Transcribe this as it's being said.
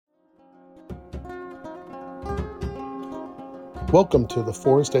Welcome to the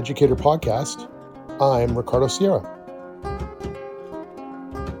Forest Educator Podcast. I'm Ricardo Sierra.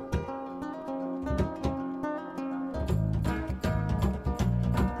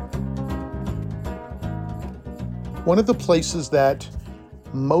 One of the places that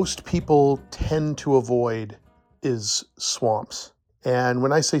most people tend to avoid is swamps. And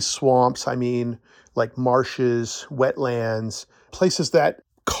when I say swamps, I mean like marshes, wetlands, places that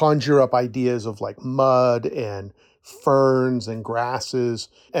conjure up ideas of like mud and ferns and grasses.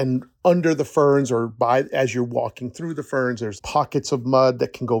 And under the ferns or as you're walking through the ferns, there's pockets of mud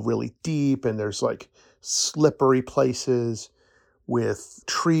that can go really deep. And there's like slippery places with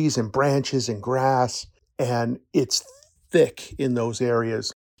trees and branches and grass. And it's thick in those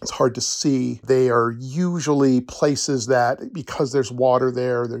areas. It's hard to see. They are usually places that, because there's water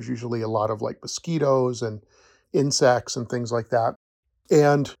there, there's usually a lot of like mosquitoes and insects and things like that.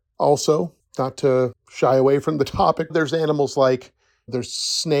 And also, not to shy away from the topic, there's animals like there's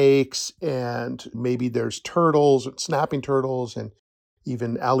snakes and maybe there's turtles, snapping turtles, and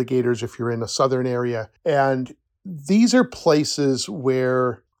even alligators if you're in a southern area. And these are places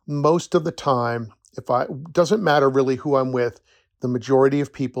where most of the time, doesn't matter really who I'm with, the majority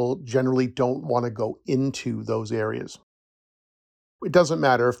of people generally don't want to go into those areas. It doesn't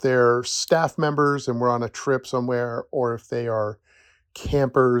matter if they're staff members and we're on a trip somewhere, or if they are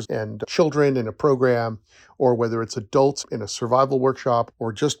campers and children in a program, or whether it's adults in a survival workshop,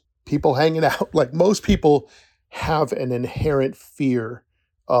 or just people hanging out. Like most people have an inherent fear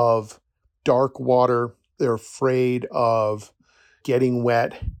of dark water. They're afraid of getting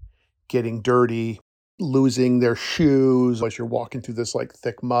wet, getting dirty, losing their shoes as you're walking through this like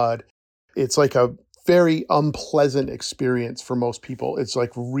thick mud. It's like a very unpleasant experience for most people. It's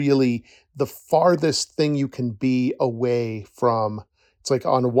like really the farthest thing you can be away from. It's like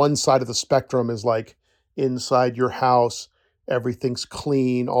on one side of the spectrum is like inside your house, everything's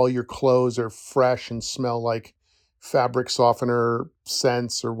clean, all your clothes are fresh and smell like fabric softener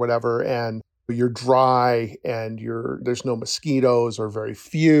scents or whatever, and you're dry and there's no mosquitoes or very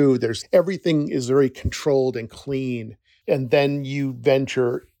few. Everything is very controlled and clean. And then you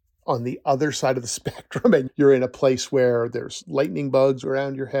venture on the other side of the spectrum and you're in a place where there's lightning bugs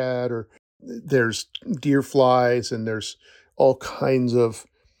around your head, or there's deer flies, and there's all kinds of,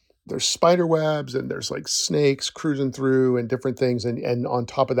 there's spider webs, and there's like snakes cruising through and different things. And on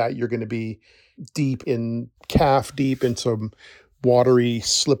top of that, you're going to be calf deep in some watery,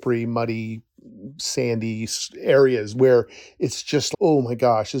 slippery, muddy, sandy areas where it's just, oh my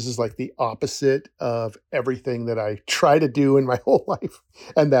gosh, this is like the opposite of everything that I try to do in my whole life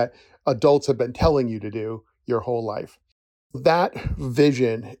and that adults have been telling you to do your whole life. That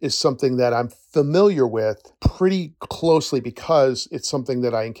vision is something that I'm familiar with pretty closely because it's something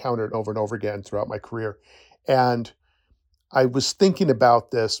that I encountered over and over again throughout my career. And I was thinking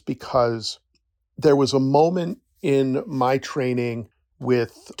about this because there was a moment in my training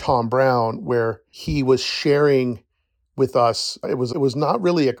with Tom Brown where he was sharing with us. It was not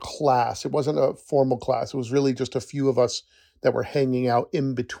really a class. It wasn't a formal class. It was really just a few of us that were hanging out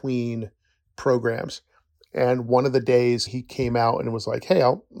in between programs. And one of the days he came out and was like, hey,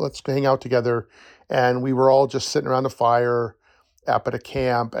 let's hang out together. And we were all just sitting around the fire up at a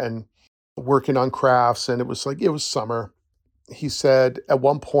camp and working on crafts. And it was summer. He said at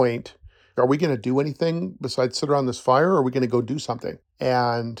one point, are we going to do anything besides sit around this fire, or are we going to go do something?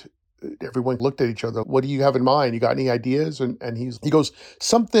 And everyone looked at each other. What do you have in mind? You got any ideas? And he goes,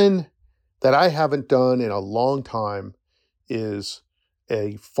 something that I haven't done in a long time is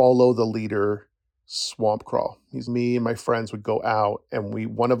a follow the leader swamp crawl. Me and my friends would go out, and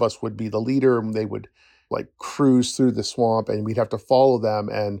one of us would be the leader, and they would like cruise through the swamp, and we'd have to follow them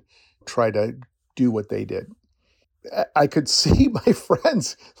and try to do what they did. I could see my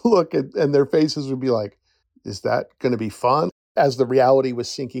friends look and their faces would be like, is that going to be fun? As the reality was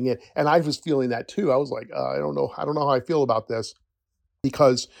sinking in. And I was feeling that too. I was like, I don't know how I feel about this,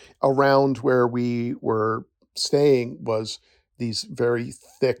 because around where we were staying was these very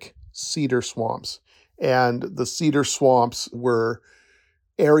thick cedar swamps. And the cedar swamps were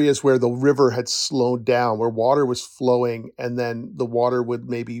areas where the river had slowed down, where water was flowing, and then the water would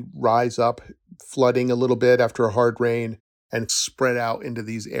maybe rise up, flooding a little bit after a hard rain, and spread out into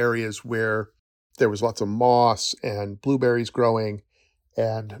these areas where there was lots of moss and blueberries growing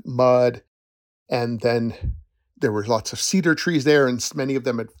and mud. And then there were lots of cedar trees there, and many of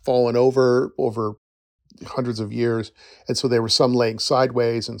them had fallen over hundreds of years. And so there were some laying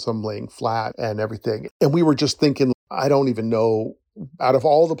sideways and some laying flat and everything. And we were just thinking, I don't even know, out of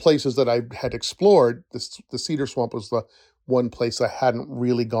all the places that I had explored, the cedar swamp was the one place I hadn't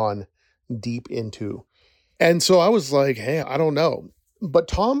really gone deep into. And so I was like, hey, I don't know. But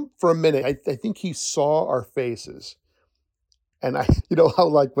Tom, for a minute, I think he saw our faces. And you know how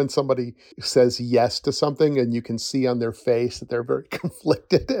like when somebody says yes to something and you can see on their face that they're very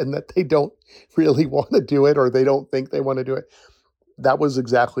conflicted and that they don't really want to do it or they don't think they want to do it. That was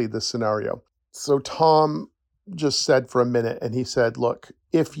exactly the scenario. So Tom just said for a minute and he said, look,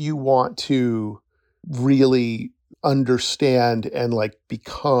 if you want to really understand and like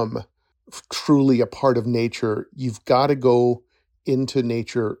become truly a part of nature, you've got to go into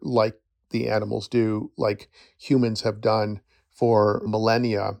nature like the animals do, like humans have done for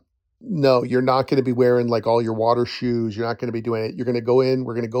millennia. No, you're not going to be wearing like all your water shoes. You're not going to be doing it. You're going to go in,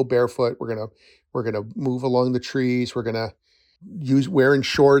 we're going to go barefoot. We're going to move along the trees. We're going to use wearing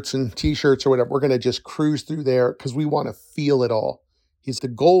shorts and t-shirts or whatever. We're going to just cruise through there because we want to feel it all. The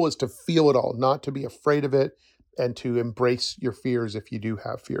goal is to feel it all, not to be afraid of it and to embrace your fears if you do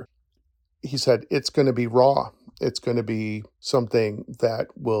have fear. He said, it's going to be raw. It's going to be something that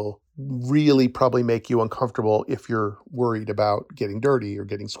will really probably make you uncomfortable if you're worried about getting dirty or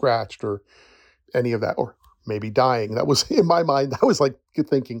getting scratched or any of that, or maybe dying. That was in my mind. I was like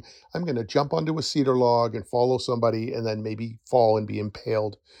thinking, I'm going to jump onto a cedar log and follow somebody and then maybe fall and be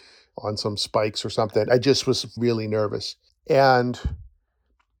impaled on some spikes or something. I just was really nervous. And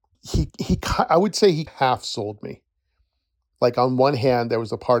I would say he half sold me. Like on one hand, there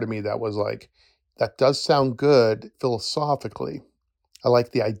was a part of me that was like, that does sound good philosophically. I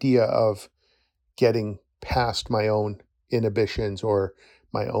like the idea of getting past my own inhibitions or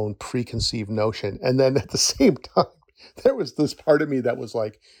my own preconceived notion. And then at the same time, there was this part of me that was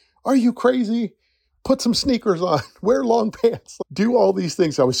like, are you crazy? Put some sneakers on, wear long pants, do all these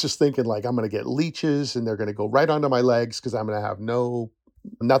things. I was just thinking like, I'm going to get leeches and they're going to go right onto my legs because I'm going to have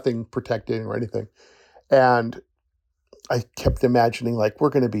nothing protecting or anything. And I kept imagining like, we're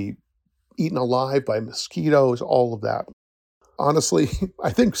going to be eaten alive by mosquitoes, all of that. Honestly,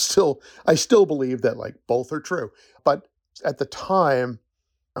 I still believe that like both are true. But at the time,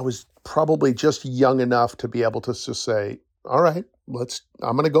 I was probably just young enough to be able to just say, all right,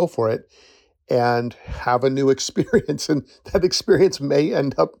 I'm going to go for it and have a new experience. And that experience may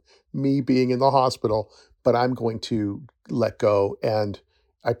end up me being in the hospital, but I'm going to let go. And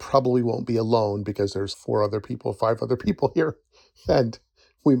I probably won't be alone because there's 5 other people here. And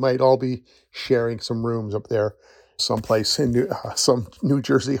we might all be sharing some rooms up there someplace in some New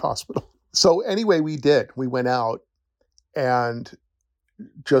Jersey hospital. So anyway, we did. We went out and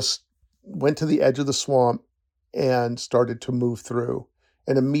just went to the edge of the swamp and started to move through.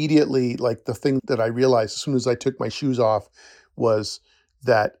 And immediately, like the thing that I realized as soon as I took my shoes off was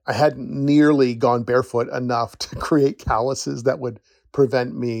that I hadn't nearly gone barefoot enough to create calluses that would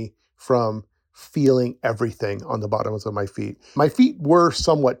prevent me from feeling everything on the bottoms of my feet. My feet were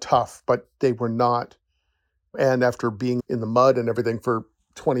somewhat tough, but they were not. And after being in the mud and everything for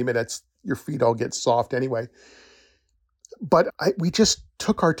 20 minutes, your feet all get soft anyway. But we just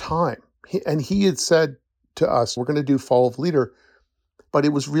took our time. He had said to us, we're going to do Fall of Leader, but it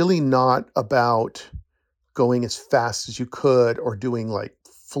was really not about going as fast as you could or doing like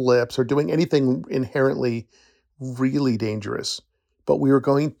flips or doing anything inherently really dangerous. But we were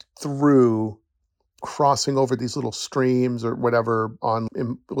going through crossing over these little streams or whatever on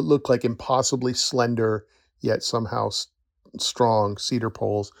what looked like impossibly slender, yet somehow strong cedar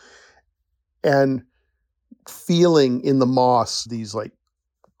poles, and feeling in the moss these like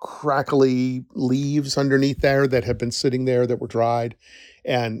crackly leaves underneath there that had been sitting there that were dried,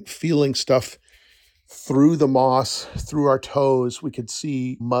 and feeling stuff through the moss, through our toes. We could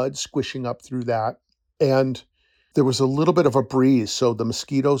see mud squishing up through that. And there was a little bit of a breeze, so the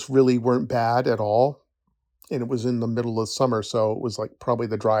mosquitoes really weren't bad at all. And it was in the middle of summer, so it was like probably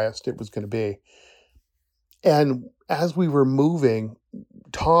the driest it was going to be. And as we were moving,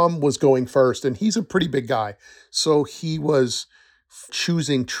 Tom was going first, and he's a pretty big guy. So he was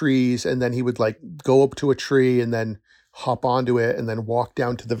choosing trees, and then he would like go up to a tree and then hop onto it and then walk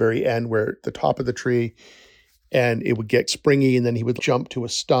down to the very end where the top of the tree, and it would get springy, and then he would jump to a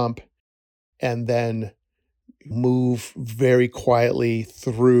stump and then move very quietly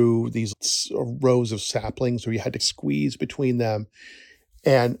through these rows of saplings where you had to squeeze between them.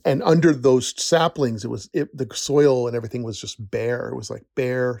 And under those saplings, the soil and everything was just bare. It was like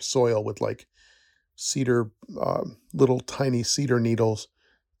bare soil with like cedar, little tiny cedar needles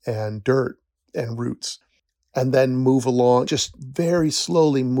and dirt and roots. And then move along, just very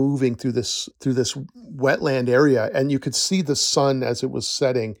slowly moving through this wetland area. And you could see the sun as it was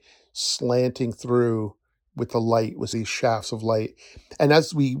setting, slanting through with the light, with these shafts of light. And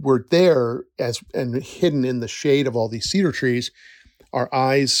as we were there, and hidden in the shade of all these cedar trees, our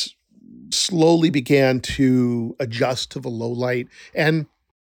eyes slowly began to adjust to the low light. And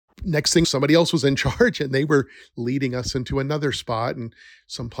next thing, somebody else was in charge and they were leading us into another spot. And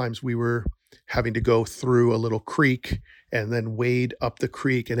sometimes we were having to go through a little creek and then wade up the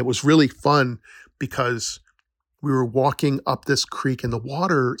creek. And it was really fun because we were walking up this creek, and the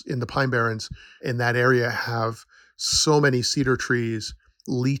water in the Pine Barrens in that area have so many cedar trees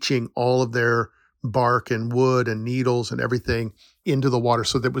leaching all of their bark and wood and needles and everything into the water.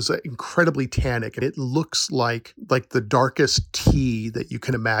 So that was incredibly tannic. And it looks like the darkest tea that you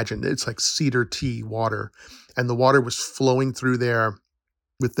can imagine. It's like cedar tea water. And the water was flowing through there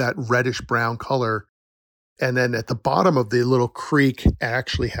with that reddish brown color. And then at the bottom of the little creek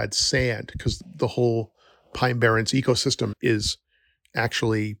actually had sand, because the whole Pine Barrens ecosystem is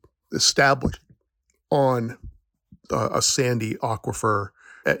actually established on a sandy aquifer.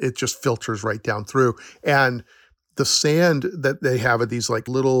 It just filters right down through. And the sand that they have are these like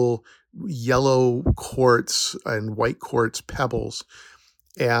little yellow quartz and white quartz pebbles.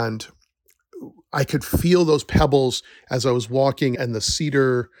 And I could feel those pebbles as I was walking, and the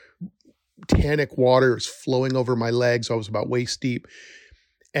cedar tannic water is flowing over my legs. I was about waist deep.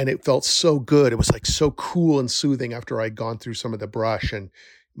 And it felt so good. It was like so cool and soothing after I'd gone through some of the brush and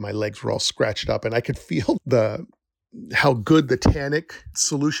my legs were all scratched up. And I could feel how good the tannic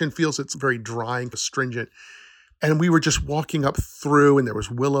solution feels. It's very drying, astringent. And we were just walking up through, and there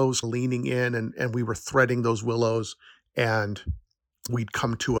was willows leaning in, and we were threading those willows, and we'd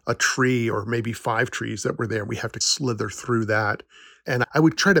come to a tree or maybe 5 trees that were there. We have to slither through that. And I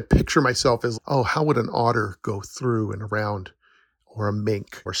would try to picture myself as, oh, how would an otter go through and around, or a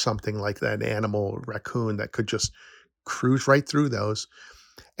mink or something like that, an animal, a raccoon that could just cruise right through those.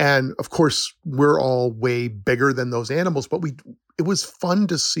 And of course, we're all way bigger than those animals, but it was fun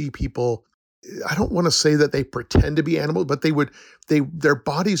to see people. I don't want to say that they pretend to be animals, but their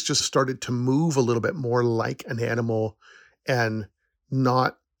bodies just started to move a little bit more like an animal and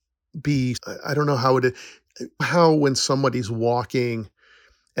not be, I don't know how when somebody's walking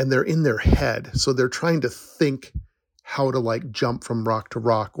and they're in their head, so they're trying to think how to like jump from rock to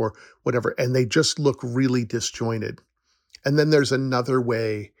rock or whatever, and they just look really disjointed. And then there's another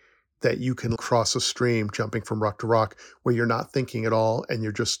way that you can cross a stream jumping from rock to rock where you're not thinking at all, and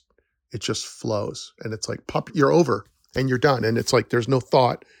it just flows, and it's like pop, you're over and you're done. And it's like there's no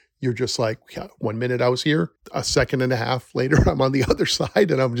thought. You're just like, yeah, 1 minute I was here, a second and a half later I'm on the other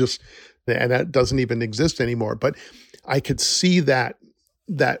side, and and that doesn't even exist anymore. But I could see that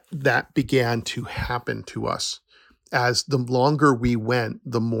began to happen to us. As the longer we went,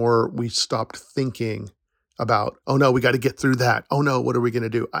 the more we stopped thinking about, oh no, we got to get through that. Oh no, what are we going to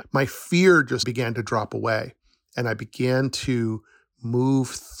do? My fear just began to drop away, and I began to move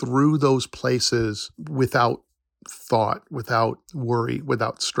through those places without thought, without worry,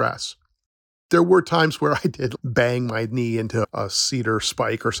 without stress. There were times where I did bang my knee into a cedar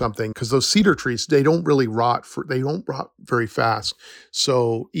spike or something, because those cedar trees, they don't rot very fast.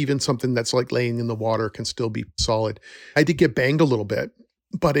 So even something that's like laying in the water can still be solid. I did get banged a little bit,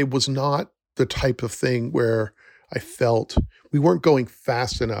 but it was not the type of thing where I felt we weren't going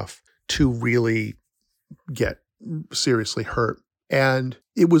fast enough to really get seriously hurt. And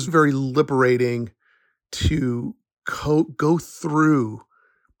it was very liberating to go through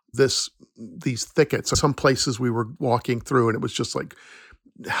these thickets. Some places we were walking through, and it was just like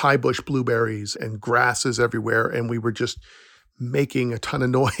high bush blueberries and grasses everywhere, and we were just making a ton of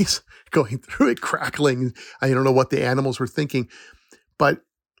noise going through it, crackling. I don't know what the animals were thinking, but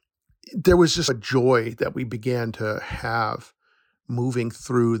there was just a joy that we began to have moving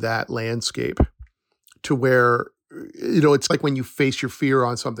through that landscape, to where, it's like when you face your fear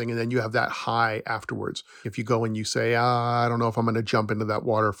on something and then you have that high afterwards. If you go and you say, I don't know if I'm going to jump into that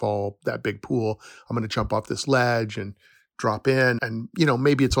waterfall, that big pool, I'm going to jump off this ledge and drop in. And,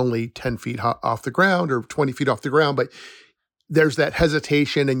 maybe it's only 10 feet off the ground or 20 feet off the ground, but there's that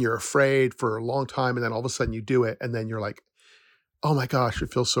hesitation and you're afraid for a long time. And then all of a sudden you do it. And then you're like, oh my gosh,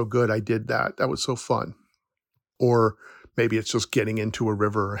 it feels so good. I did that. That was so fun. Or maybe it's just getting into a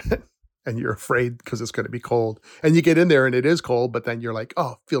river and you're afraid because it's going to be cold. And you get in there and it is cold, but then you're like,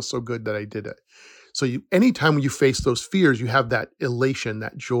 oh, it feels so good that I did it. So anytime when you face those fears, you have that elation,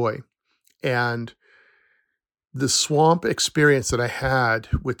 that joy. And the swamp experience that I had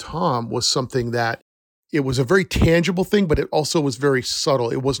with Tom was something that it was a very tangible thing, but it also was very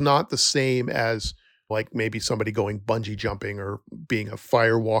subtle. It was not the same as like maybe somebody going bungee jumping or being a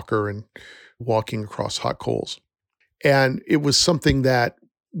fire walker and walking across hot coals. And it was something that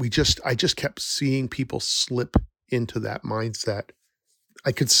I just kept seeing people slip into that mindset.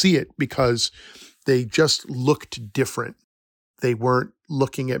 I could see it because they just looked different. They weren't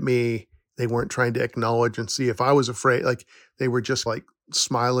looking at me They weren't trying to acknowledge and see if I was afraid. Like they were just like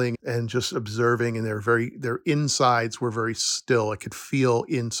smiling and just observing, and their insides were very still. I could feel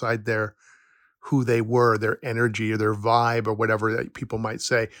inside there who they were, their energy or their vibe or whatever that people might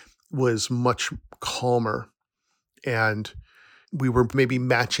say was much calmer. And we were maybe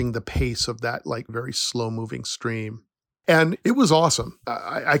matching the pace of that like very slow moving stream. And it was awesome.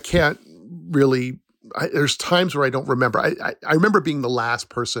 I can't really, there's times where I don't remember. I remember being the last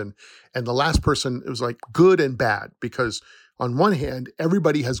person, and the last person, it was like good and bad, because on one hand,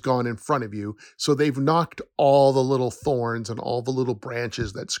 everybody has gone in front of you. So they've knocked all the little thorns and all the little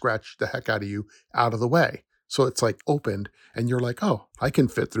branches that scratch the heck out of you out of the way. So it's like opened and you're like, oh, I can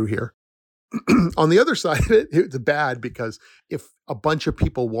fit through here. On the other side of it, it's bad because if a bunch of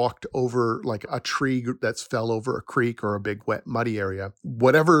people walked over like a tree that's fell over a creek or a big wet muddy area,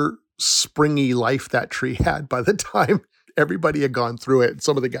 whatever springy life that tree had by the time everybody had gone through it, and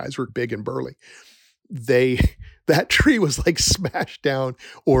some of the guys were big and burly, that tree was like smashed down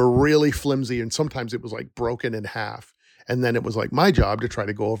or really flimsy, and sometimes it was like broken in half. And then it was like my job to try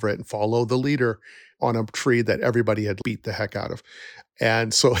to go over it and follow the leader on a tree that everybody had beat the heck out of.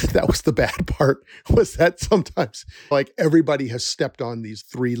 And so that was the bad part, was that sometimes like everybody has stepped on these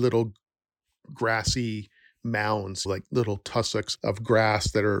three little grassy mounds, like little tussocks of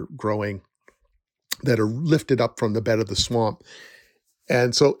grass that are growing, that are lifted up from the bed of the swamp.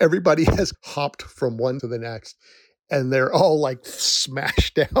 And so everybody has hopped from one to the next, and they're all like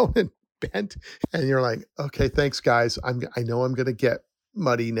smashed down and bent. And you're like, okay, thanks guys. I know I'm going to get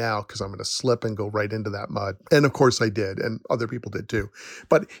muddy now because I'm going to slip and go right into that mud. And of course I did. And other people did too.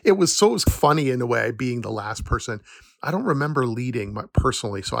 But it was so funny in a way, being the last person. I don't remember leading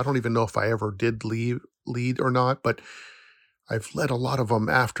personally. So I don't even know if I ever did lead or not, but I've led a lot of them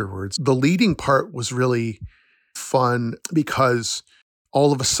afterwards. The leading part was really fun because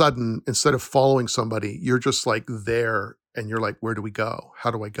all of a sudden, instead of following somebody, you're just like there and you're like, where do we go?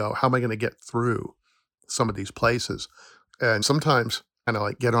 How do I go? How am I going to get through some of these places? And sometimes kind of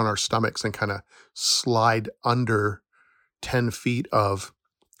like get on our stomachs and kind of slide under 10 feet of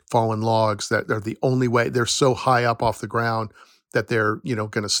fallen logs that are the only way. They're so high up off the ground that they're, going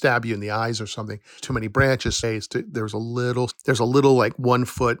to stab you in the eyes or something. Too many branches. There's a little like 1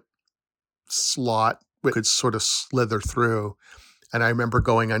 foot slot we could sort of slither through. And I remember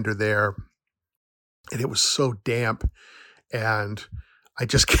going under there, and it was so damp. And I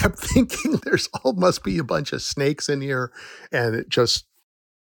just kept thinking must be a bunch of snakes in here. And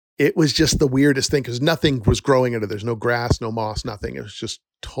it was just the weirdest thing, because nothing was growing under. There's no grass, no moss, nothing. It was just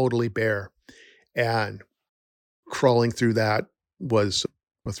totally bare. And crawling through that was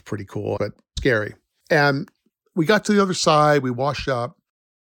pretty cool, but scary. And we got to the other side, we washed up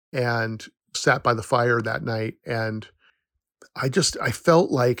and sat by the fire that night. And I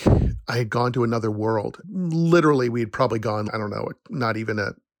felt like I had gone to another world. Literally, we had probably gone, I don't know, not even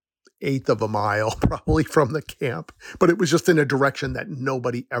an eighth of a mile probably from the camp, but it was just in a direction that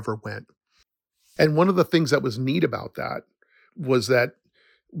nobody ever went. And one of the things that was neat about that was that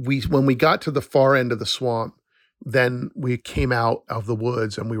when we got to the far end of the swamp, then we came out of the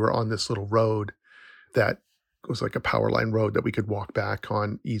woods and we were on this little road that was like a power line road that we could walk back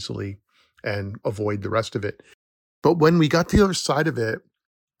on easily and avoid the rest of it. But when we got to the other side of it,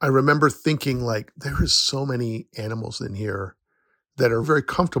 I remember thinking like, there is so many animals in here that are very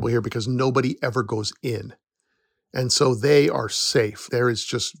comfortable here because nobody ever goes in. And so they are safe. There is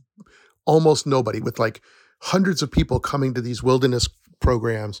just almost nobody, with like hundreds of people coming to these wilderness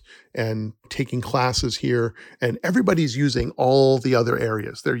programs and taking classes here. And everybody's using all the other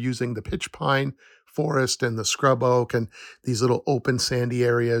areas. They're using the pitch pine forest and the scrub oak and these little open sandy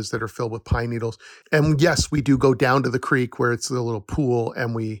areas that are filled with pine needles. And yes, we do go down to the creek where it's a little pool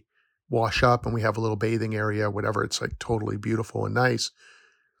and we wash up and we have a little bathing area, whatever. It's like totally beautiful and nice.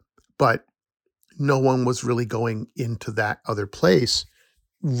 But no one was really going into that other place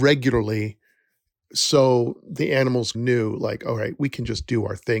regularly. So the animals knew like, all right, we can just do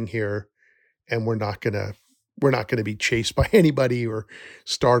our thing here and we're not going to be chased by anybody or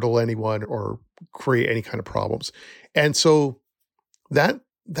startle anyone or create any kind of problems. And so that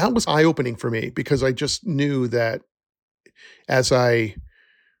was eye-opening for me, because I just knew that as I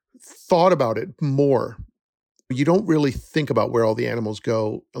thought about it more, you don't really think about where all the animals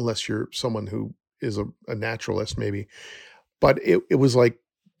go unless you're someone who is a naturalist maybe. But it was like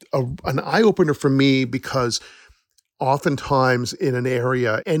an eye-opener for me, because oftentimes in an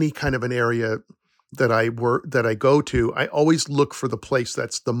area, any kind of an area that I go to, I always look for the place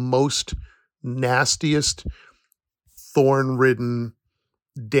that's the most nastiest, thorn-ridden,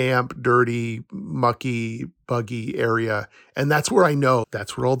 damp, dirty, mucky, buggy area. And that's where I know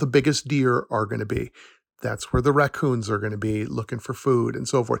that's where all the biggest deer are going to be. That's where the raccoons are going to be looking for food and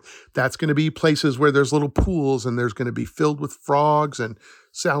so forth. That's going to be places where there's little pools and there's going to be filled with frogs and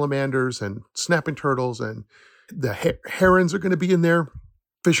salamanders and snapping turtles. And the herons are going to be in there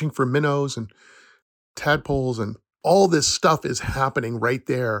fishing for minnows and tadpoles, and all this stuff is happening right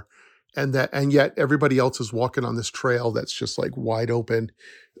there. And yet everybody else is walking on this trail that's just like wide open,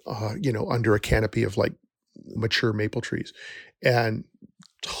 under a canopy of like mature maple trees, and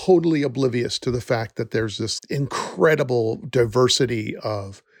totally oblivious to the fact that there's this incredible diversity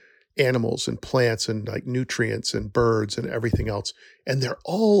of animals and plants and like nutrients and birds and everything else. And they're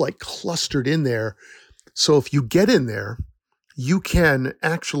all like clustered in there. So if you get in there, you can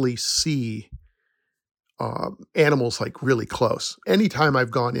actually see animals like really close. Anytime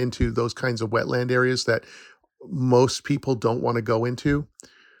I've gone into those kinds of wetland areas that most people don't want to go into,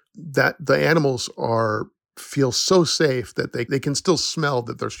 that the animals feel so safe that they can still smell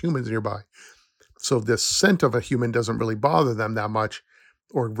that there's humans nearby. So the scent of a human doesn't really bother them that much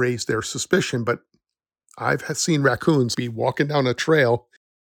or raise their suspicion. But I've seen raccoons be walking down a trail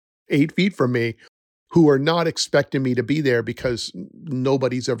 8 feet from me who are not expecting me to be there because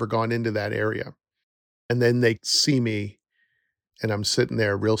nobody's ever gone into that area. And then they see me and I'm sitting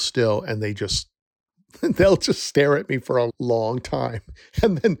there real still, and they'll just stare at me for a long time.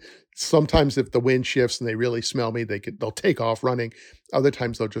 And then sometimes if the wind shifts and they really smell me, they'll take off running. Other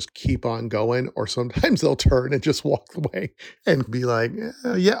times they'll just keep on going, or sometimes they'll turn and just walk away and be like,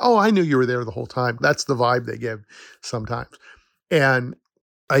 yeah, oh, I knew you were there the whole time. That's the vibe they give sometimes. And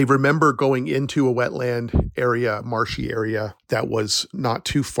I remember going into a wetland area, marshy area that was not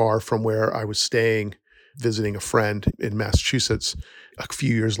too far from where I was staying, visiting a friend in Massachusetts a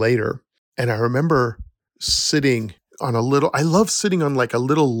few years later. And I remember sitting on I love sitting on like a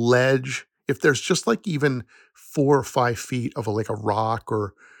little ledge. If there's just like even 4 or 5 feet of like a rock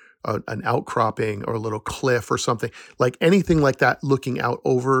or an outcropping or a little cliff or something, like anything like that looking out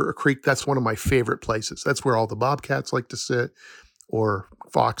over a creek, that's one of my favorite places. That's where all the bobcats like to sit, or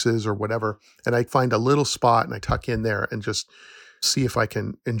foxes or whatever. And I find a little spot and I tuck in there and just see if I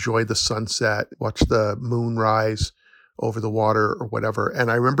can enjoy the sunset, watch the moon rise over the water or whatever. And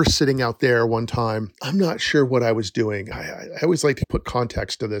I remember sitting out there one time. I'm not sure what I was doing. I always like to put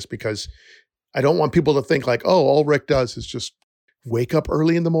context to this because I don't want people to think like, oh, all Rick does is just wake up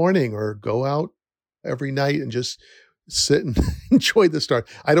early in the morning or go out every night and just sit and enjoy the stars.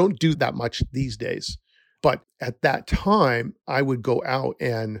 I don't do that much these days. But at that time, I would go out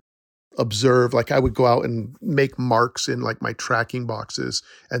and observe, like I would go out and make marks in like my tracking boxes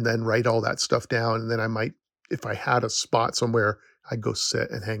and then write all that stuff down. And then I might, if I had a spot somewhere, I'd go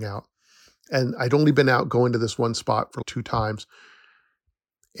sit and hang out. And I'd only been out going to this one spot for 2 times.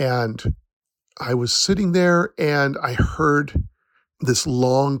 And I was sitting there and I heard this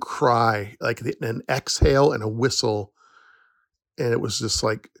long cry, like an exhale and a whistle. And it was just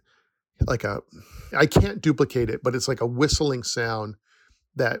like I can't duplicate it, but it's like a whistling sound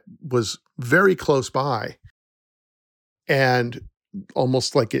that was very close by, and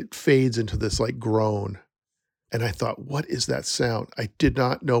almost like it fades into this like groan. And I thought, what is that sound? I did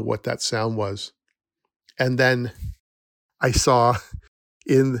not know what that sound was. And then I saw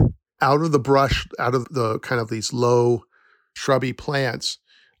out of the brush, out of the kind of these low shrubby plants,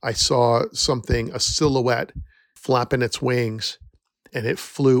 I saw a silhouette flapping its wings, and it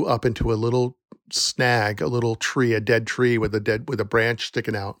flew up into a little snag, a little tree, a dead tree with a branch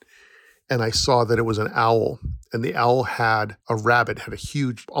sticking out. And I saw that it was an owl, and the owl had a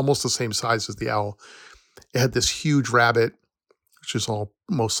huge, almost the same size as the owl. It had this huge rabbit, which is all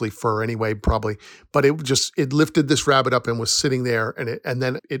mostly fur anyway, probably. But it lifted this rabbit up and was sitting there, and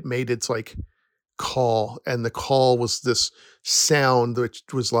then it made its like call, and the call was this sound which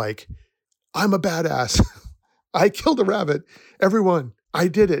was like, I'm a badass. I killed a rabbit. Everyone, I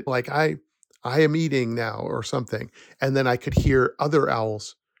did it. Like I am eating now or something. And then I could hear other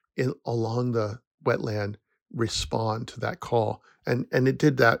owls along the wetland respond to that call. And it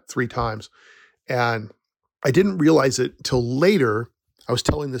did that 3 times. And I didn't realize it till later. I was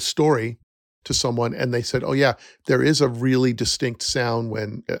telling this story to someone and they said, oh yeah, there is a really distinct sound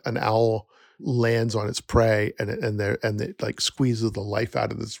when an owl lands on its prey and it like squeezes the life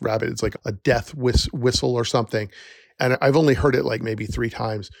out of this rabbit. It's like a death whistle or something. And I've only heard it like maybe 3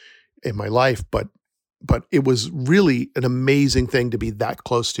 times in my life, but it was really an amazing thing to be that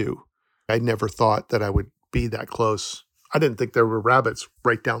close to. I never thought that I would be that close. I didn't think there were rabbits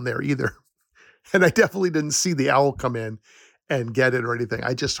right down there either. And I definitely didn't see the owl come in and get it or anything.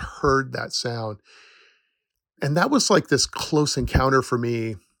 I just heard that sound. And that was like this close encounter for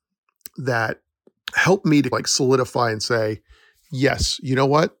me that helped me to like solidify and say, yes, you know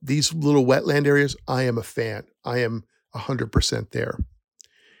what? These little wetland areas, I am a fan. I am 100% there.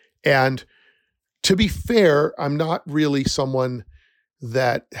 And to be fair, I'm not really someone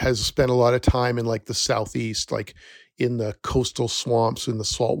that has spent a lot of time in like the Southeast, like in the coastal swamps in the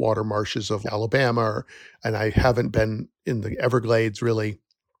saltwater marshes of Alabama, and I haven't been in the Everglades really.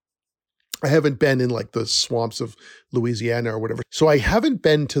 I haven't been in like the swamps of Louisiana or whatever. So I haven't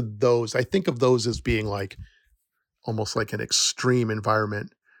been to those. I think of those as being like almost like an extreme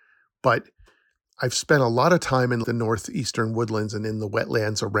environment. But I've spent a lot of time in the northeastern woodlands and in the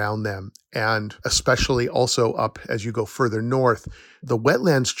wetlands around them. And especially also up as you go further north, the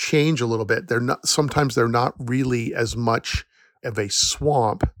wetlands change a little bit. Sometimes they're not really as much of a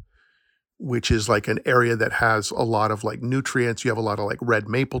swamp, which is like an area that has a lot of like nutrients. You have a lot of like red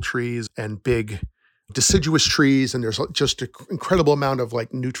maple trees and big deciduous trees, and there's just an incredible amount of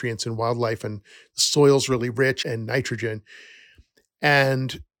like nutrients and wildlife, and the soil's really rich and nitrogen.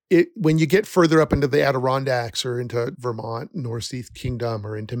 And when you get further up into the Adirondacks or into Vermont, Northeast Kingdom,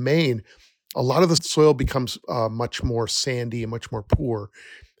 or into Maine, a lot of the soil becomes much more sandy and much more poor.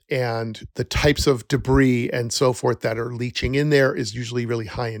 And the types of debris and so forth that are leaching in there is usually really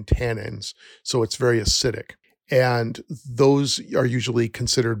high in tannins. So it's very acidic. And those are usually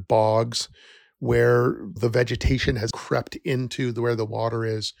considered bogs where the vegetation has crept into where the water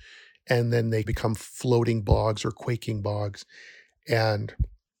is, and then they become floating bogs or quaking bogs. And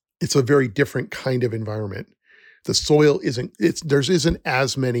it's a very different kind of environment. The soil there isn't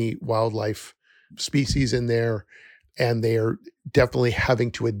as many wildlife species in there, and they are definitely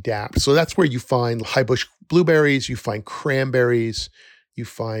having to adapt. So that's where you find high bush blueberries, you find cranberries, you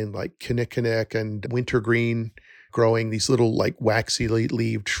find like kinnikinnick and wintergreen growing, these little like waxy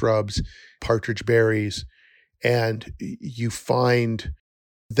leaved shrubs, partridge berries. And you find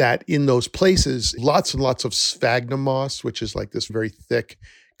that in those places, lots and lots of sphagnum moss, which is like this very thick,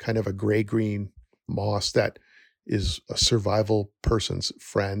 kind of a gray-green moss that is a survival person's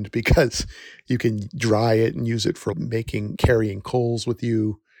friend because you can dry it and use it for carrying coals with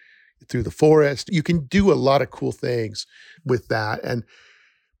you through the forest. You can do a lot of cool things with that.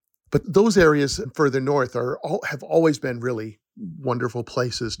 But those areas further north have always been really wonderful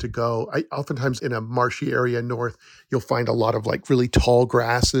places to go. Oftentimes in a marshy area north, you'll find a lot of like really tall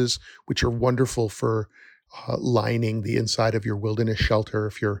grasses, which are wonderful for lining the inside of your wilderness shelter.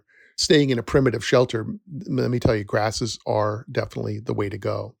 If you're staying in a primitive shelter, let me tell you, grasses are definitely the way to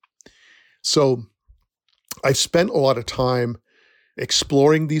go. So I've spent a lot of time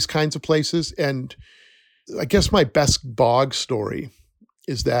exploring these kinds of places. And I guess my best bog story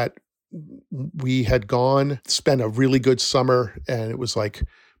is that we had spent a really good summer, and it was like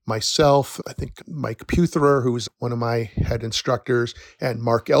myself, I think Mike Putherer, who was one of my head instructors, and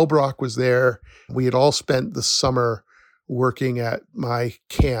Mark Elbrock was there. We had all spent the summer working at my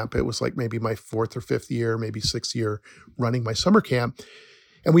camp. It was like maybe my 4th or 5th year, maybe 6th year running my summer camp.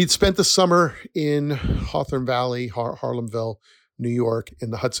 And we'd spent the summer in Hawthorne Valley, Harlemville, New York,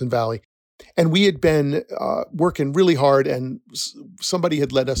 in the Hudson Valley. And we had been working really hard, and somebody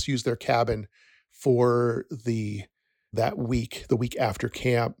had let us use their cabin for that week, the week after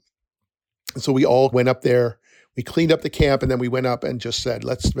camp. And so we all went up there, we cleaned up the camp, and then we went up and just said,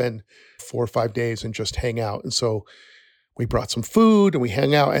 let's spend 4 or 5 days and just hang out. And so we brought some food and we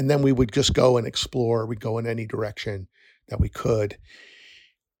hang out, and then we would just go and explore. We'd go in any direction that we could.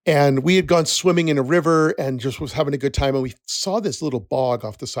 And we had gone swimming in a river and just was having a good time. And we saw this little bog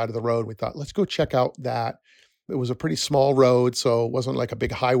off the side of the road. We thought, let's go check out that. It was a pretty small road, so it wasn't like a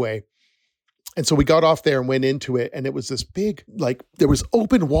big highway. And so we got off there and went into it. And it was this big, like there was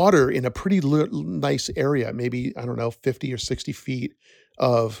open water in a pretty nice area, maybe, I don't know, 50 or 60 feet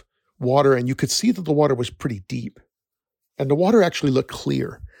of water. And you could see that the water was pretty deep. And the water actually looked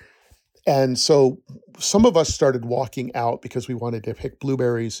clear. And so some of us started walking out because we wanted to pick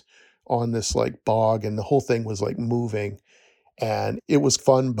blueberries on this like bog, and the whole thing was like moving, and it was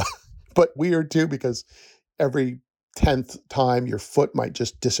fun, but weird too, because every 10th time your foot might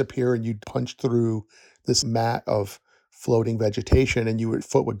just disappear and you'd punch through this mat of floating vegetation, and your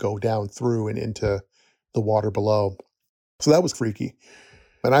foot would go down through and into the water below. So that was freaky.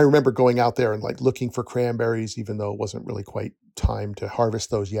 And I remember going out there and like looking for cranberries, even though it wasn't really quite time to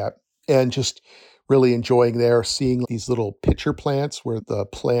harvest those yet. And just really enjoying seeing these little pitcher plants where the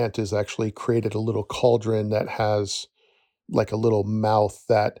plant is actually created a little cauldron that has like a little mouth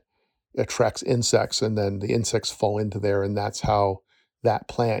that attracts insects, and then the insects fall into there. And that's how that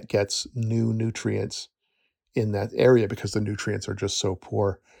plant gets new nutrients in that area, because the nutrients are just so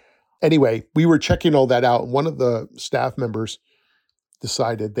poor. Anyway, we were checking all that out. And one of the staff members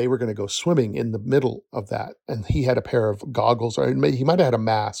decided they were going to go swimming in the middle of that. And he had a pair of goggles, or he might have had a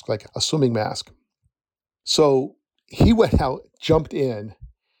mask, like a swimming mask. So he went out, jumped in.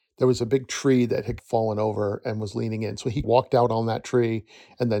 There was a big tree that had fallen over and was leaning in. So he walked out on that tree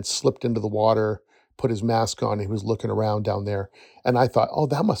and then slipped into the water, put his mask on, and he was looking around down there. And I thought, oh,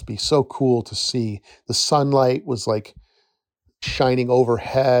 that must be so cool to see. The sunlight was like shining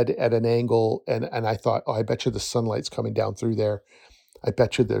overhead at an angle. And I thought, oh, I bet you the sunlight's coming down through there. I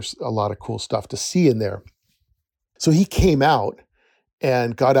bet you there's a lot of cool stuff to see in there. So he came out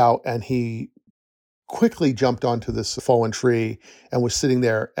and got out, and he quickly jumped onto this fallen tree and was sitting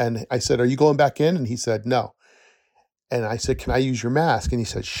there. And I said, are you going back in? And he said, no. And I said, can I use your mask? And he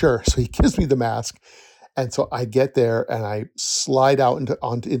said, sure. So he gives me the mask. And so I get there and I slide out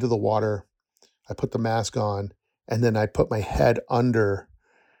into the water. I put the mask on, and then I put my head under.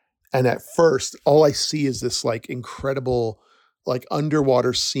 And at first, all I see is this like incredible, like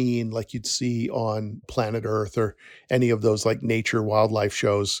underwater scene, like you'd see on Planet Earth or any of those like nature wildlife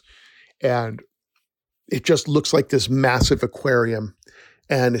shows. And it just looks like this massive aquarium,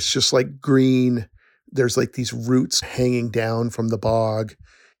 and it's just like green. There's like these roots hanging down from the bog,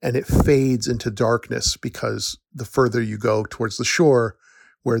 and it fades into darkness because the further you go towards the shore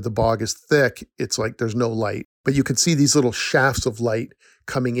where the bog is thick, it's like there's no light. But you can see these little shafts of light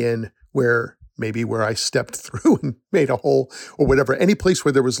coming in where I stepped through and made a hole or whatever. Any place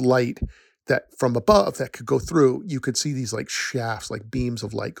where there was light that from above that could go through, you could see these like shafts, like beams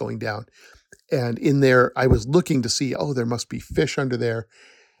of light going down. And in there, I was looking to see, oh, there must be fish under there.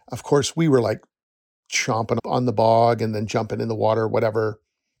 Of course, we were like chomping on the bog and then jumping in the water, whatever.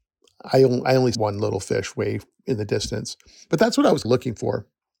 I only saw one little fish way in the distance, but that's what I was looking for.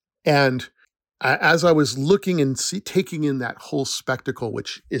 And as I was looking and taking in that whole spectacle,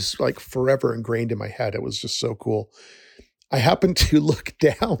 which is like forever ingrained in my head, it was just so cool. I happened to look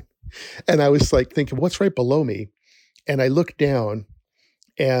down, and I was like thinking, what's right below me? And I looked down,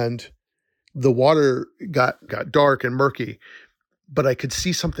 and the water got dark and murky, but I could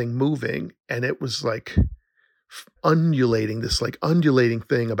see something moving, and it was like undulating, this like undulating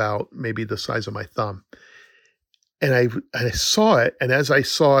thing about maybe the size of my thumb. And I saw it, and as I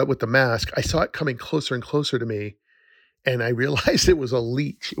saw it with the mask, I saw it coming closer and closer to me, and I realized it was a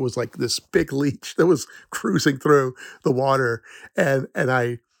leech. It was like this big leech that was cruising through the water, and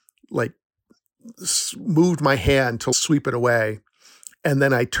I like moved my hand to sweep it away, and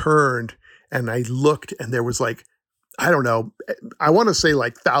then I turned and I looked, and there was like, I don't know, I want to say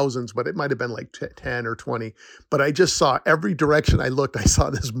like thousands, but it might have been like 10 or 20. But I just saw every direction I looked, I saw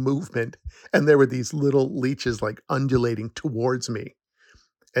this movement, and there were these little leeches like undulating towards me.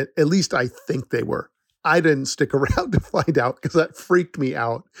 At least I think they were. I didn't stick around to find out because that freaked me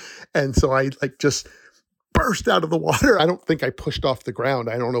out. And so I like just burst out of the water. I don't think I pushed off the ground.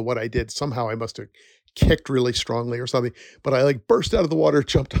 I don't know what I did. Somehow I must have kicked really strongly or something, but I like burst out of the water,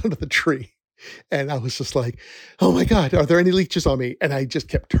 jumped onto the tree. And I was just like, oh my God, are there any leeches on me? And I just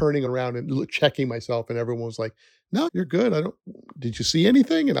kept turning around and checking myself. And everyone was like, no, you're good. Did you see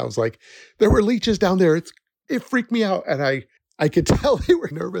anything? And I was like, there were leeches down there. It freaked me out. And I could tell they were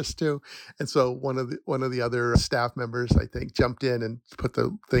nervous too. And so one of the other staff members, I think, jumped in and put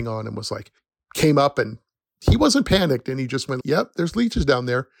the thing on and was like, came up, and he wasn't panicked. And he just went, yep, there's leeches down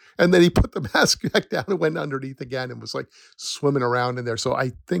there. And then he put the mask back down and went underneath again and was like swimming around in there. So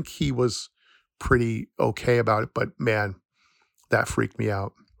I think he was pretty okay about it, but man, that freaked me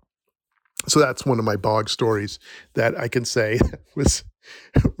out. So that's one of my bog stories that I can say was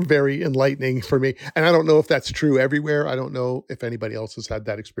very enlightening for me. And I don't know if that's true everywhere. I don't know if anybody else has had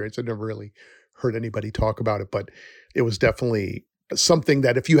that experience. I've never really heard anybody talk about it, but it was definitely something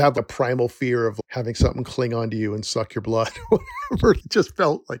that if you have a primal fear of having something cling onto you and suck your blood, whatever, it just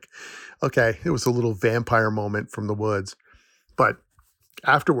felt like, okay, it was a little vampire moment from the woods. But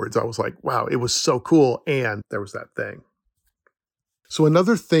afterwards, I was like, wow, it was so cool. And there was that thing. So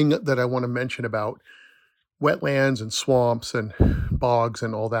another thing that I want to mention about wetlands and swamps and bogs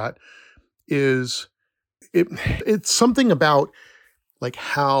and all that is it's something about like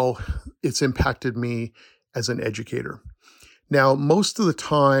how it's impacted me as an educator. Now, most of the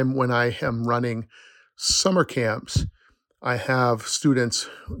time when I am running summer camps, I have students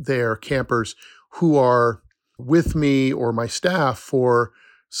there, campers, who are with me or my staff for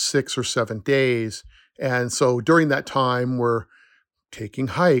 6 or 7 days. And so during that time, we're taking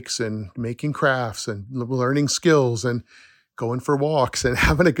hikes and making crafts and learning skills and going for walks and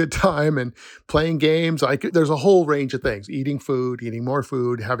having a good time and playing games. There's a whole range of things, eating food, eating more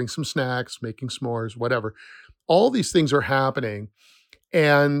food, having some snacks, making s'mores, whatever. All these things are happening.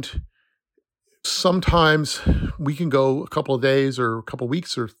 And Sometimes we can go a couple of days or a couple of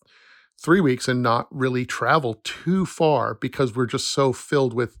weeks or 3 weeks and not really travel too far because we're just so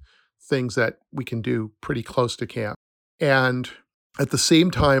filled with things that we can do pretty close to camp. And at the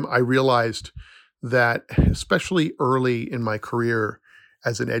same time, I realized that, especially early in my career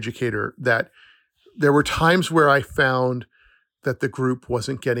as an educator, that there were times where I found that the group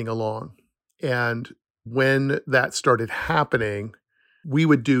wasn't getting along. And when that started happening, we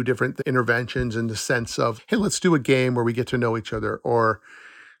would do different interventions in the sense of, hey, let's do a game where we get to know each other, or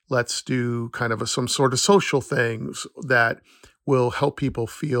let's do kind of some sort of social things that will help people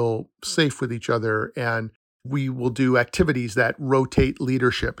feel safe with each other. And we will do activities that rotate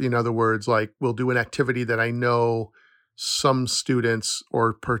leadership. In other words, like we'll do an activity that I know some students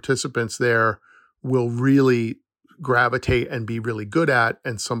or participants there will really gravitate and be really good at,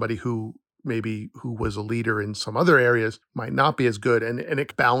 and somebody who was a leader in some other areas might not be as good, and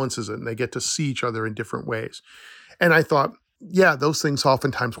it balances it, and they get to see each other in different ways. And I thought, yeah, those things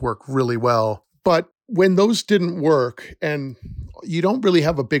oftentimes work really well. But when those didn't work, and you don't really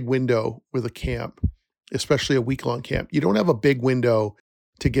have a big window with a camp, especially a week-long camp, you don't have a big window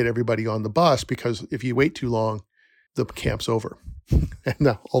to get everybody on the bus, because if you wait too long, the camp's over. And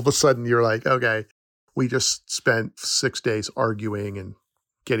now all of a sudden you're like, okay, we just spent 6 days arguing and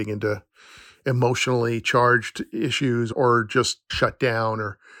getting into emotionally charged issues, or just shut down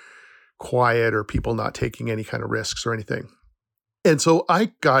or quiet, or people not taking any kind of risks or anything. And so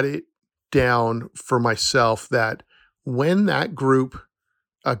I got it down for myself that when a group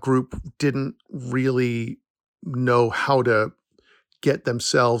didn't really know how to get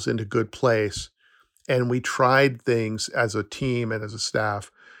themselves into good place, and we tried things as a team and as a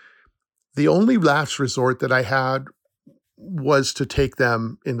staff, the only last resort that I had was to take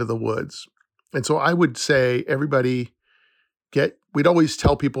them into the woods. And so I would say, everybody we'd always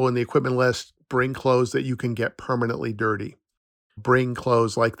tell people in the equipment list, bring clothes that you can get permanently dirty. Bring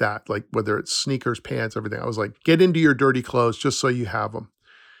clothes like that, like whether it's sneakers, pants, everything. I was like, get into your dirty clothes just so you have them.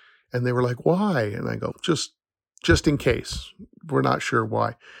 And they were like, why? And I go, just in case. We're not sure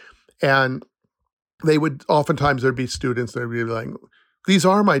why. And oftentimes there'd be students that would be like, these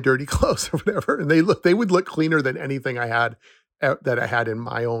are my dirty clothes or whatever. And they would look cleaner than anything that I had in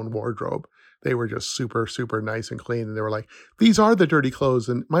my own wardrobe. They were just super, super nice and clean. And they were like, these are the dirty clothes.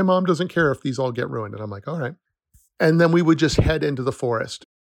 And my mom doesn't care if these all get ruined. And I'm like, all right. And then we would just head into the forest.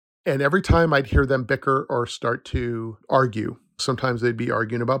 And every time I'd hear them bicker or start to argue, sometimes they'd be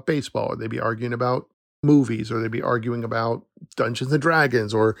arguing about baseball, or they'd be arguing about movies, or they'd be arguing about Dungeons and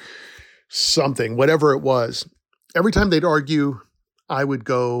Dragons or something, whatever it was. Every time they'd argue, I would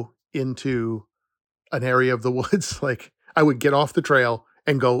go into an area of the woods. Like I would get off the trail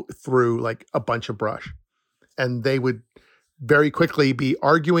and go through like a bunch of brush. And they would very quickly be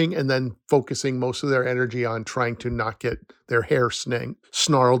arguing and then focusing most of their energy on trying to not get their hair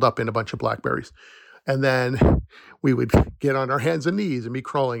snarled up in a bunch of blackberries. And then we would get on our hands and knees and be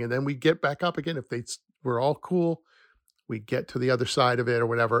crawling. And then we'd get back up again. If they were all cool, we'd get to the other side of it or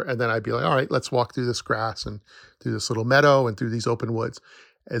whatever. And then I'd be like, all right, let's walk through this grass and through this little meadow and through these open woods.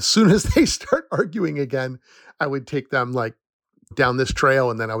 As soon as they start arguing again, I would take them like down this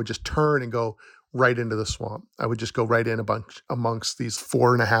trail, and then I would just turn and go right into the swamp. I would just go right in amongst these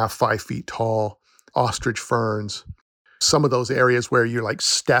 4.5, 5 feet tall ostrich ferns. Some of those areas where you're like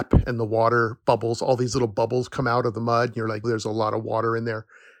step and the water bubbles, all these little bubbles come out of the mud. And you're like, there's a lot of water in there.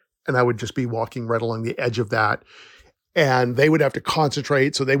 And I would just be walking right along the edge of that. And they would have to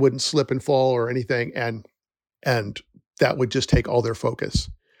concentrate so they wouldn't slip and fall or anything. And that would just take all their focus.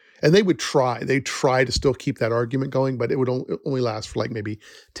 And they'd try to still keep that argument going, but it would only last for like maybe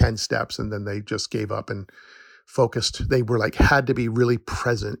 10 steps. And then they just gave up and focused. They were like, had to be really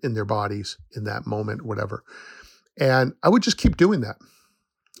present in their bodies in that moment, whatever. And I would just keep doing that.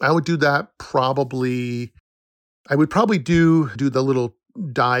 I would do that I would probably do the little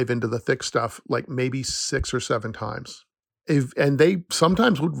dive into the thick stuff like maybe 6 or 7 times. And they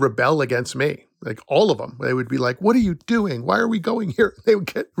sometimes would rebel against me, like all of them. They would be like, what are you doing? Why are we going here? They would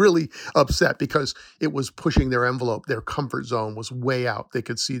get really upset because it was pushing their envelope. Their comfort zone was way out. They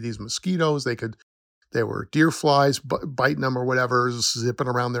could see these mosquitoes. There were deer flies biting them or whatever, zipping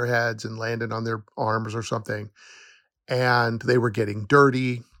around their heads and landing on their arms or something. And they were getting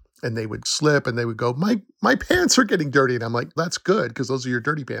dirty, and they would slip, and they would go, my pants are getting dirty. And I'm like, that's good, because those are your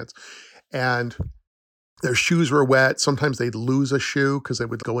dirty pants. And their shoes were wet. Sometimes they'd lose a shoe because they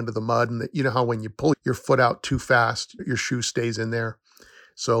would go into the mud. And you know how when you pull your foot out too fast, your shoe stays in there.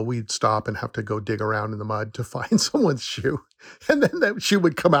 So we'd stop and have to go dig around in the mud to find someone's shoe. And then that shoe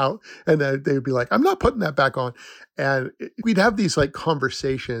would come out, and then they would be like, I'm not putting that back on. And we'd have these like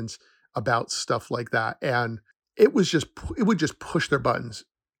conversations about stuff like that. And it would just push their buttons,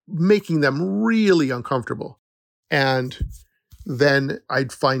 making them really uncomfortable. And then I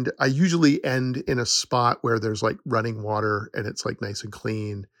usually end in a spot where there's like running water and it's like nice and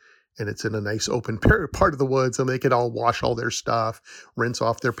clean and it's in a nice open part of the woods and they could all wash all their stuff, rinse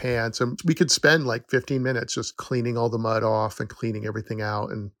off their pants. And we could spend like 15 minutes just cleaning all the mud off and cleaning everything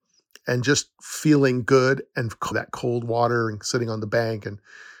out and just feeling good and that cold water and sitting on the bank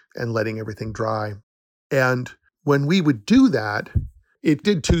and letting everything dry. And when we would do that, it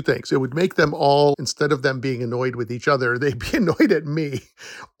did two things. It would make them all, instead of them being annoyed with each other, they'd be annoyed at me.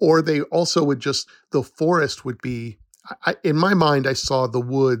 Or they also would just, the forest would be, in my mind, I saw the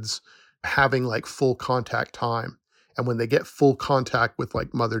woods having like full contact time. And when they get full contact with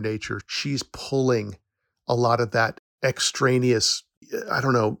like Mother Nature, she's pulling a lot of that extraneous, I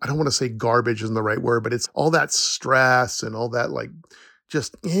don't know, I don't want to say garbage isn't the right word, but it's all that stress and all that like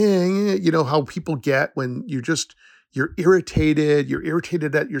just, you know, how people get when you're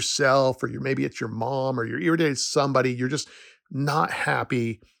irritated at yourself, or maybe it's your mom, or you're irritated at somebody, you're just not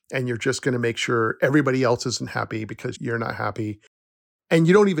happy, and you're just going to make sure everybody else isn't happy because you're not happy. And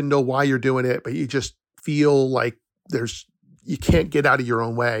you don't even know why you're doing it, but you just feel like you can't get out of your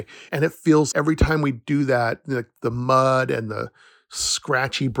own way. And it feels every time we do that, the mud and the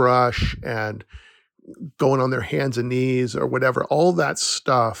scratchy brush and going on their hands and knees or whatever, all that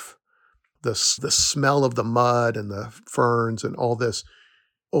stuff, the smell of the mud and the ferns and all this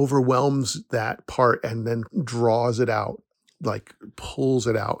overwhelms that part and then draws it out, like pulls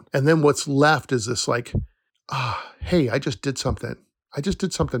it out. And then what's left is this like, hey, I just did something. I just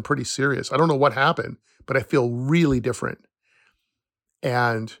did something pretty serious. I don't know what happened, but I feel really different.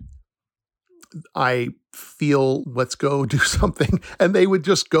 And I feel, let's go do something. And they would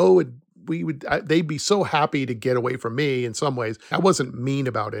just go and they'd be so happy to get away from me in some ways. I wasn't mean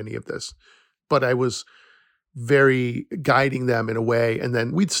about any of this, but I was very guiding them in a way. And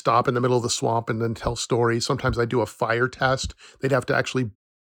then we'd stop in the middle of the swamp and then tell stories. Sometimes I'd do a fire test. They'd have to actually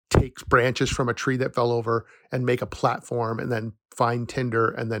take branches from a tree that fell over and make a platform and then find tinder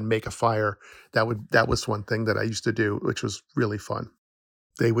and then make a fire. That was one thing that I used to do, which was really fun.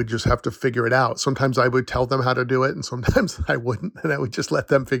 They would just have to figure it out. Sometimes I would tell them how to do it and sometimes I wouldn't, and I would just let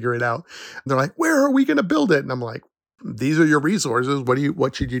them figure it out. And they're like, where are we going to build it? And I'm like, these are your resources.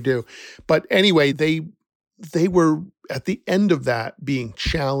 What should you do? But anyway, they were at the end of that being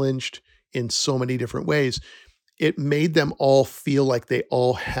challenged in so many different ways. It made them all feel like they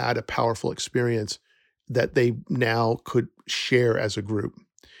all had a powerful experience that they now could share as a group.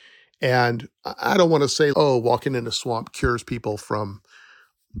 And I don't want to say, walking in a swamp cures people from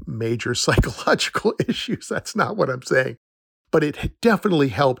major psychological issues. That's not what I'm saying. But it definitely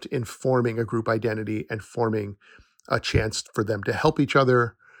helped in forming a group identity and forming a chance for them to help each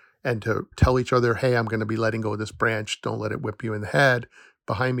other and to tell each other, hey, I'm going to be letting go of this branch. Don't let it whip you in the head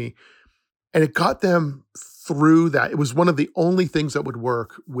behind me. And it got them through that. It was one of the only things that would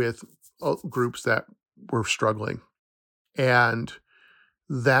work with groups that were struggling. And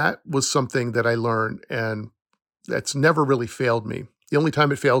that was something that I learned, and that's never really failed me. The only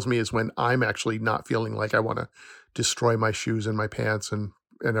time it fails me is when I'm actually not feeling like I want to destroy my shoes and my pants and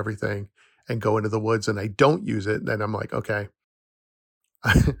everything and go into the woods and I don't use it. Then I'm like, okay,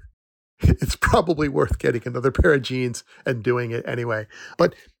 it's probably worth getting another pair of jeans and doing it anyway.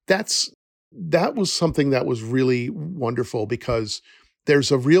 But that was something that was really wonderful because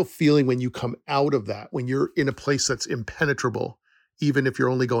there's a real feeling when you come out of that, when you're in a place that's impenetrable, even if you're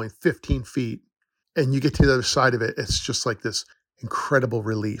only going 15 feet and you get to the other side of it, it's just like this incredible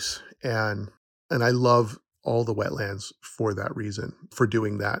release. And I love all the wetlands for that reason, for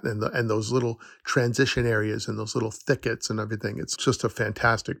doing that. And those little transition areas and those little thickets and everything. It's just a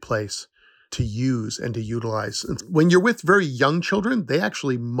fantastic place to use and to utilize. And when you're with very young children, they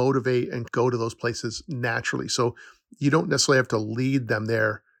actually motivate and go to those places naturally. So you don't necessarily have to lead them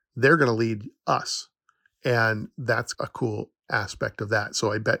there. They're going to lead us. And that's a cool aspect of that.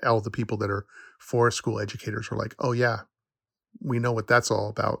 So I bet all the people that are forest school educators are like, oh yeah, we know what that's all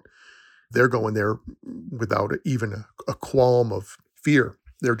about. They're going there without even a qualm of fear.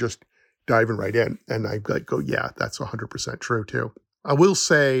 They're just diving right in. And I go, yeah, that's 100% true too. I will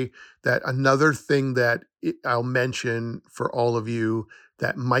say that another thing that I'll mention for all of you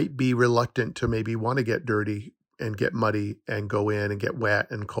that might be reluctant to maybe want to get dirty and get muddy and go in and get wet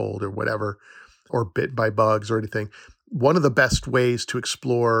and cold or whatever, or bit by bugs or anything. One of the best ways to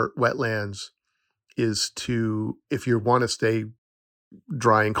explore wetlands is to, if you want to stay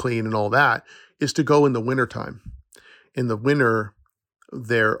dry and clean and all that, is to go in the wintertime. In the winter,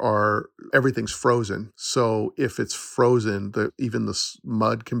 everything's frozen. So if it's frozen, even the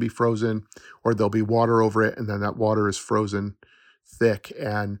mud can be frozen, or there'll be water over it, and then that water is frozen thick.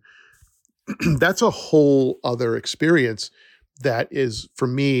 And that's a whole other experience that is, for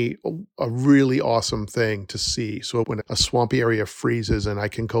me, a really awesome thing to see. So when a swampy area freezes and I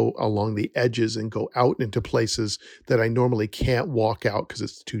can go along the edges and go out into places that I normally can't walk out because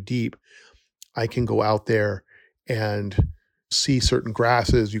it's too deep, I can go out there and see certain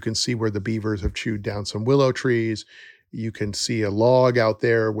grasses. You can see where the beavers have chewed down some willow trees. You can see a log out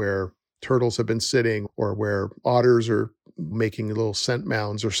there where turtles have been sitting, or where otters are making little scent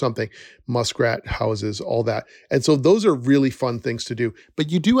mounds or something, muskrat houses, all that. And so those are really fun things to do.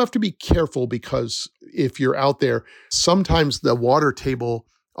 But you do have to be careful, because if you're out there, sometimes the water table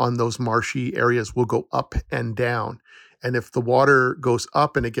on those marshy areas will go up and down. And if the water goes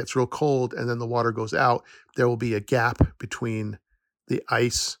up and it gets real cold and then the water goes out, there will be a gap between the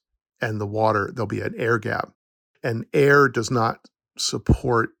ice and the water. There'll be an air gap. And air does not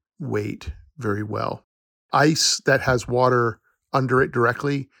support weight very well. Ice that has water under it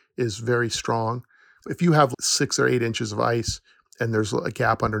directly is very strong. If you have 6 or 8 inches of ice and there's a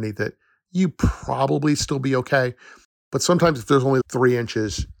gap underneath it, you probably still be okay. But sometimes if there's only 3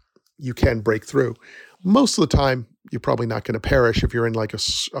 inches, you can break through. Most of the time, you're probably not going to perish if you're in like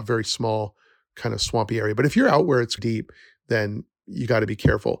a very small kind of swampy area. But if you're out where it's deep, then you got to be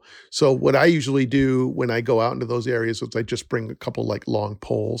careful. So what I usually do when I go out into those areas is I just bring a couple like long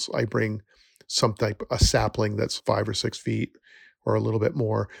poles. I bring a sapling that's 5 or 6 feet or a little bit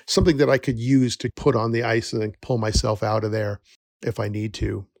more, something that I could use to put on the ice and then pull myself out of there if I need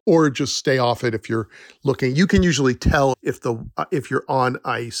to, or just stay off it if you're looking. You can usually tell if you're on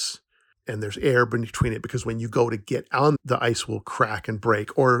ice and there's air between it, because when you go to get on, the ice will crack and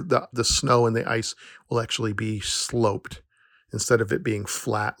break, or the snow and the ice will actually be sloped. Instead of it being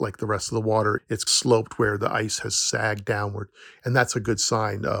flat like the rest of the water, it's sloped where the ice has sagged downward. And that's a good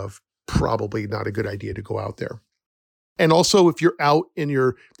sign of probably not a good idea to go out there. And also, if you're out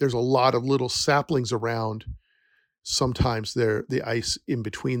there's a lot of little saplings around, sometimes the ice in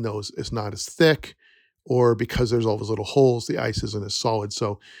between those is not as thick, or because there's all those little holes, the ice isn't as solid.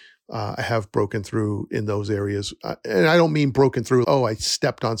 So I have broken through in those areas. And I don't mean broken through, I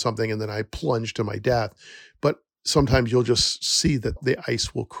stepped on something and then I plunged to my death. But sometimes you'll just see that the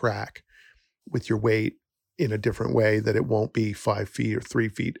ice will crack with your weight in a different way, that it won't be 5 feet or 3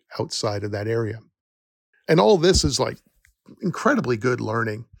 feet outside of that area. And all this is like incredibly good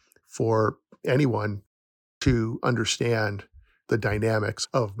learning for anyone to understand the dynamics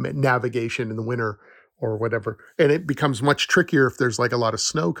of navigation in the winter or whatever. And it becomes much trickier if there's like a lot of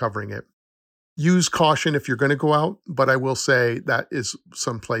snow covering it. Use caution if you're going to go out, but I will say that is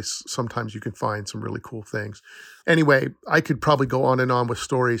someplace sometimes you can find some really cool things. Anyway, I could probably go on and on with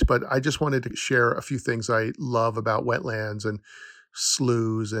stories, but I just wanted to share a few things I love about wetlands and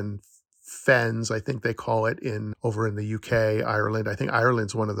sloughs and fens, I think they call it over in the UK, Ireland. I think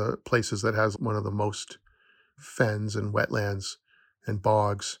Ireland's one of the places that has one of the most fens and wetlands and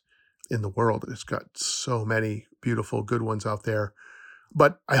bogs in the world. It's got so many beautiful, good ones out there.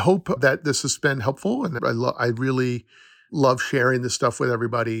 But I hope that this has been helpful, and I really love sharing this stuff with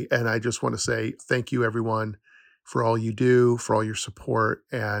everybody. And I just want to say thank you, everyone, for all you do, for all your support,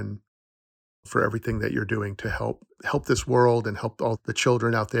 and for everything that you're doing to help this world and help all the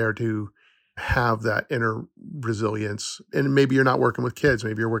children out there to have that inner resilience. And maybe you're not working with kids,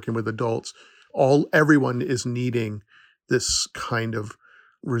 maybe you're working with adults. Everyone is needing this kind of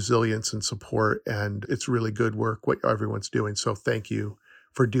resilience and support, and it's really good work what everyone's doing. So thank you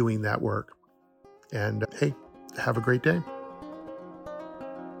for doing that work. And hey, have a great day.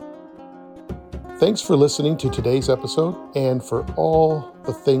 Thanks for listening to today's episode and for all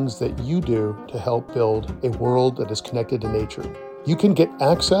the things that you do to help build a world that is connected to nature. You can get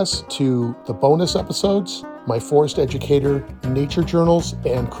access to the bonus episodes, my Forest Educator nature journals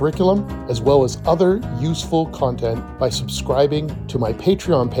and curriculum, as well as other useful content by subscribing to my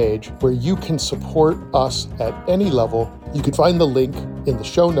Patreon page, where you can support us at any level. You can find the link in the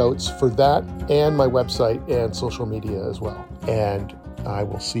show notes for that and my website and social media as well. And I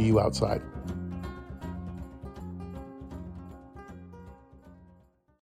will see you outside.